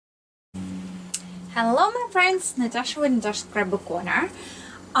Hello my friends, Natasha with Natasha'Scrapbookorner,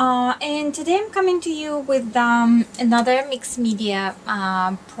 and today I'm coming to you with another mixed media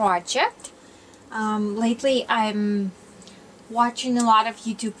project. Lately I'm watching a lot of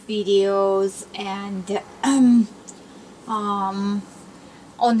YouTube videos and on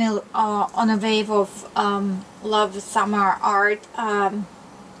a wave of love summer art,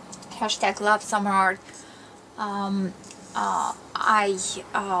 hashtag love summer art. I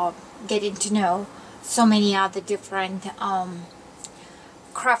getting to know so many other different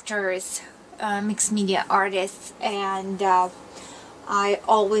crafters, mixed media artists, and I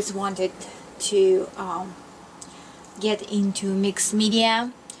always wanted to get into mixed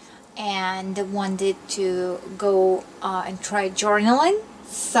media and wanted to go and try journaling.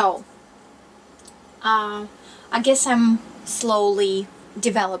 So I guess I'm slowly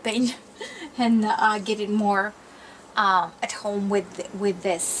developing and getting more at home with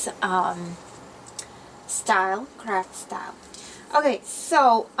this craft style. Okay,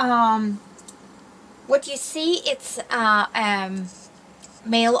 so what you see, it's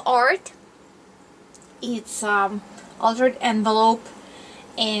mail art. It's altered envelope,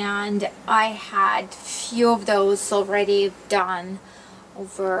 and I had few of those already done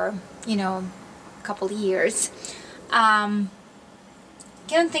over a couple years. Can't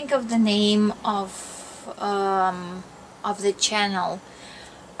think of the name of the channel.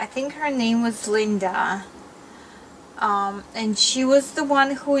 I think her name was Linda, and she was the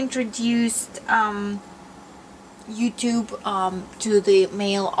one who introduced YouTube to the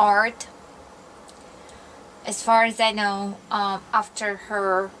mail art. As far as I know, after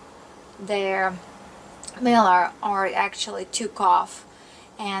her, their mail art actually took off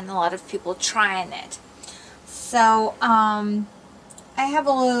and a lot of people trying it. So I have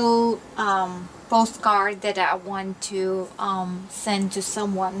a little postcard that I want to send to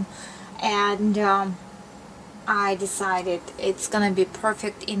someone, and I decided it's gonna be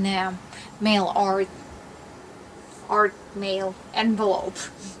perfect in a mail art mail envelope.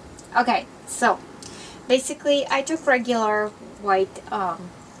 Okay, so basically I took regular white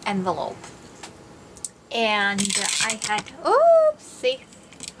envelope, and I had, oops, see,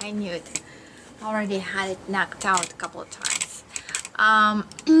 I knew it, I already had it knocked out a couple of times.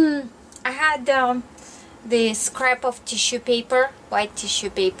 I had the scrap of tissue paper, white tissue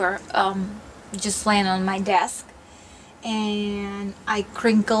paper, just laying on my desk, and I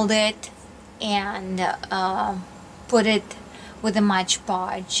crinkled it and put it with a Mod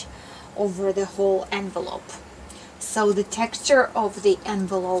Podge over the whole envelope. So the texture of the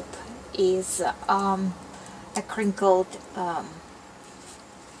envelope is a crinkled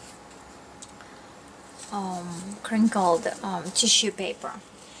tissue paper,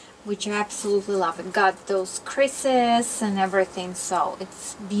 which I absolutely love. It got those creases and everything, so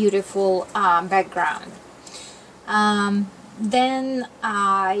it's beautiful background. Then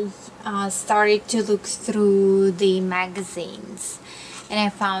I started to look through the magazines, and I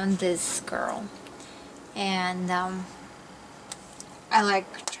found this girl, and I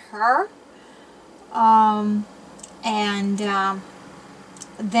liked her, and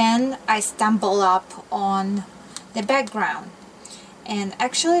then I stumbled up on the background. And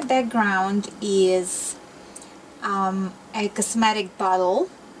actually background is a cosmetic bottle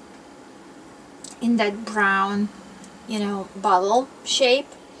in that brown, bottle shape.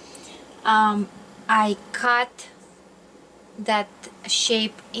 I cut that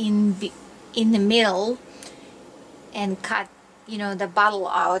shape in the middle and cut, the bottle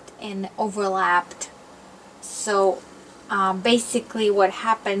out and overlapped. So basically what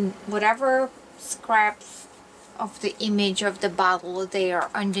happened, whatever scraps of the image of the bottle, they are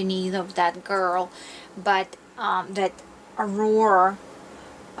underneath of that girl, but that aurora,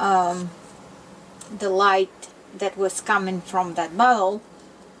 the light that was coming from that bottle,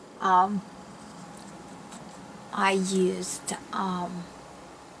 I used on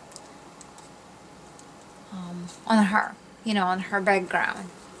her, on her background.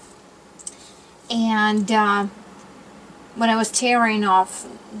 And when I was tearing off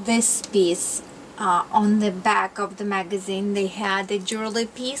this piece, on the back of the magazine they had a jewelry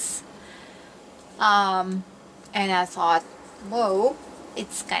piece, and I thought, whoa,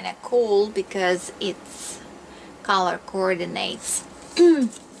 it's kind of cool because it's color coordinates.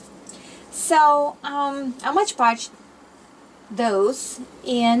 So I Mod Podged those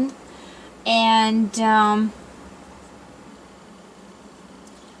in, and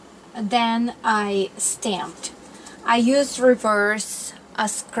then I stamped. I used reverse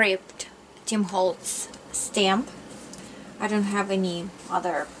script Tim Holtz stamp. I don't have any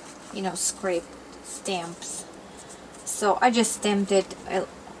other, scraped stamps, so I just stamped it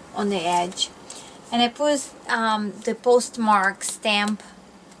on the edge, And I put the postmark stamp.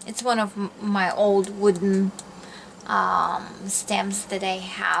 It's one of my old wooden stamps that I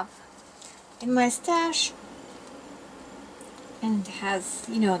have in my stash. And it has,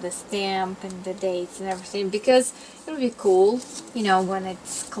 you know, the stamp and the dates and everything, because it would be cool, you know, when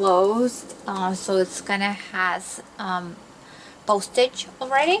it's closed. So it's kinda has postage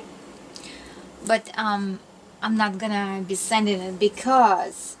already, but I'm not gonna be sending it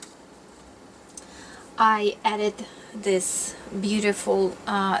because I added this beautiful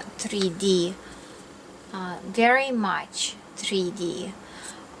 3D, very much 3D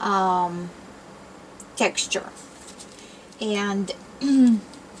texture. And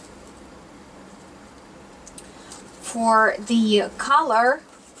for the color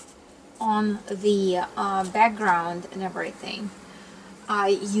on the background and everything, I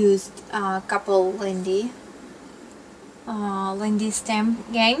used a couple Lindy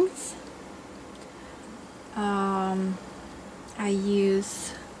stamp gangs. I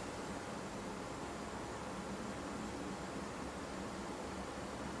use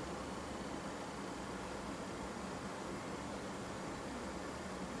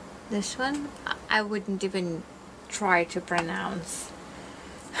this one. I wouldn't even try to pronounce.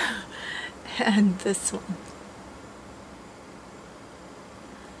 And this one.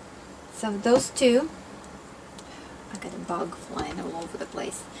 So those two. I got a bug flying all over the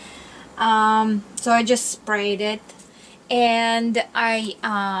place. So I just sprayed it, and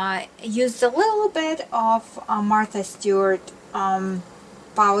I used a little bit of Martha Stewart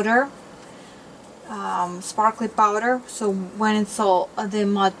powder, sparkly powder. So when it's all the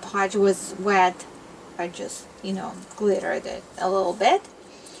Mod Podge was wet, I just, you know, glittered it a little bit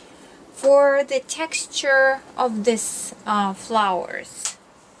for the texture of this flowers.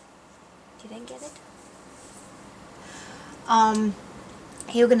 Did I get it?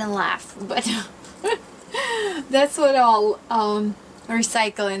 You're gonna laugh, but that's what all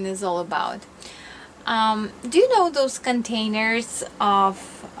recycling is all about. Do you know those containers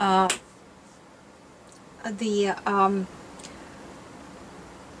of the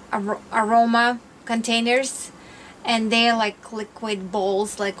aroma containers, and they're like liquid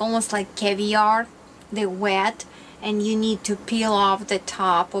bowls, like almost like caviar? They're wet, and you need to peel off the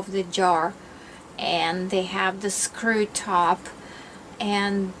top of the jar, and they have the screw top,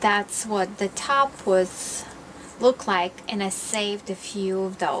 and that's what the top was look like. And I saved a few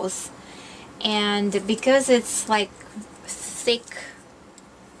of those, and because it's like thick,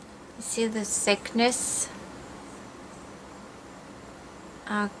 you see the thickness,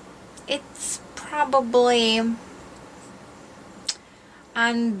 it's probably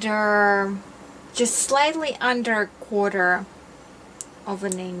under, just slightly under a quarter of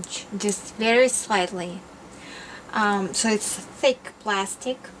an inch, just very slightly. So it's thick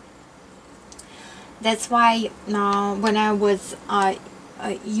plastic. That's why when I was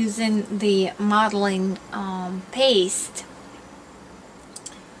using the modeling paste,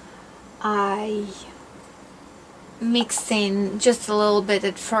 I mixed in just a little bit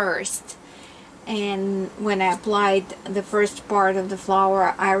at first, and when I applied the first part of the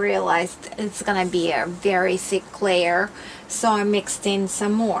flower, I realized it's gonna be a very thick layer, so I mixed in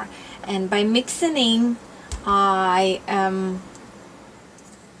some more. And by mixing in, I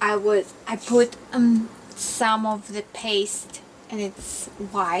put some of the paste, and it's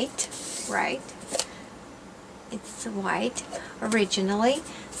white, right? It's white originally,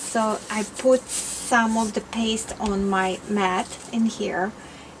 so I put some of the paste on my mat in here,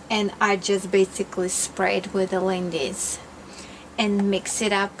 and I just basically sprayed with the Lindy's and mix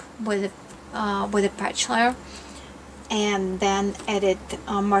it up with a patch layer, and then added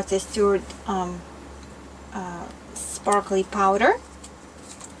Martha Stewart sparkly powder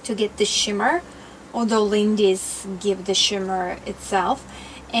to get the shimmer, although Lindy's give the shimmer itself.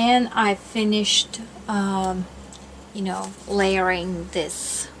 And I finished you know, layering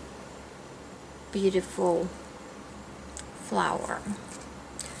this beautiful flower,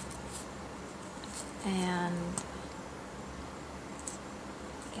 and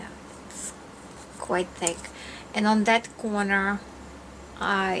yeah, it's quite thick. And on that corner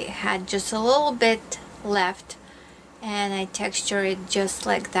I had just a little bit left, and I texture it just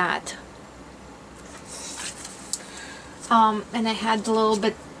like that. And I had a little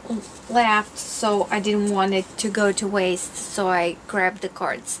bit left, so I didn't want it to go to waste, so I grabbed the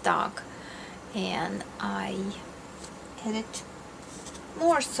cardstock and I added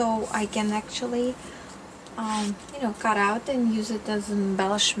more, so I can actually you know, cut out and use it as an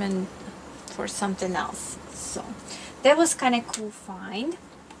embellishment for something else. So that was kind of cool find.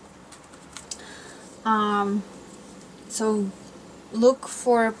 So look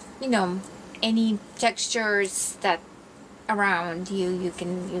for, you know, any textures that around you. You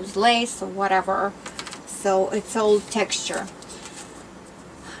can use lace or whatever. So it's all texture.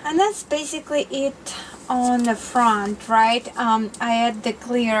 And that's basically it on the front, right? I had the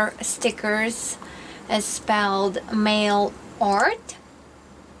clear stickers spelled mail art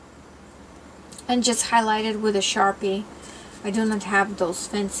and just highlighted with a Sharpie. I do not have those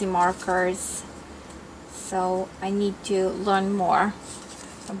fancy markers, so I need to learn more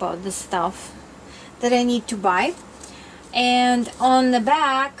about the stuff that I need to buy. And on the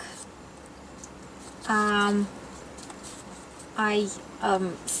back, I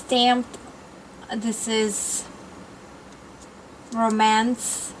stamped, this is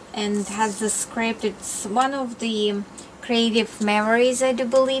romance and has the script. It's one of the Creative Memories, I do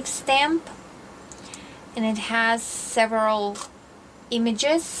believe, stamp, and it has several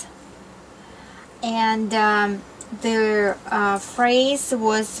images, and the phrase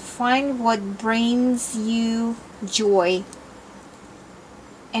was find what brings you joy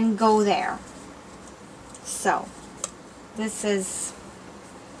and go there. So this is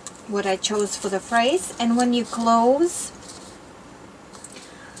what I chose for the phrase. And when you close,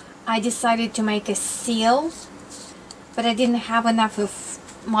 I decided to make a seal, but I didn't have enough of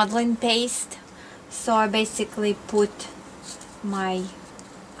modeling paste, so I basically put my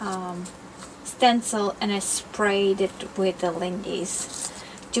stencil and I sprayed it with the Lindy's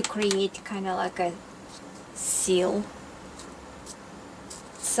to create kind of like a seal.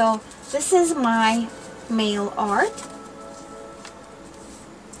 So this is my mail art.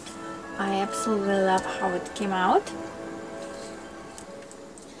 I absolutely love how it came out.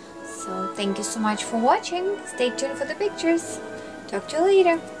 So thank you so much for watching. Stay tuned for the pictures. Talk to you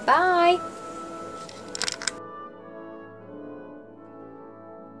later. Bye.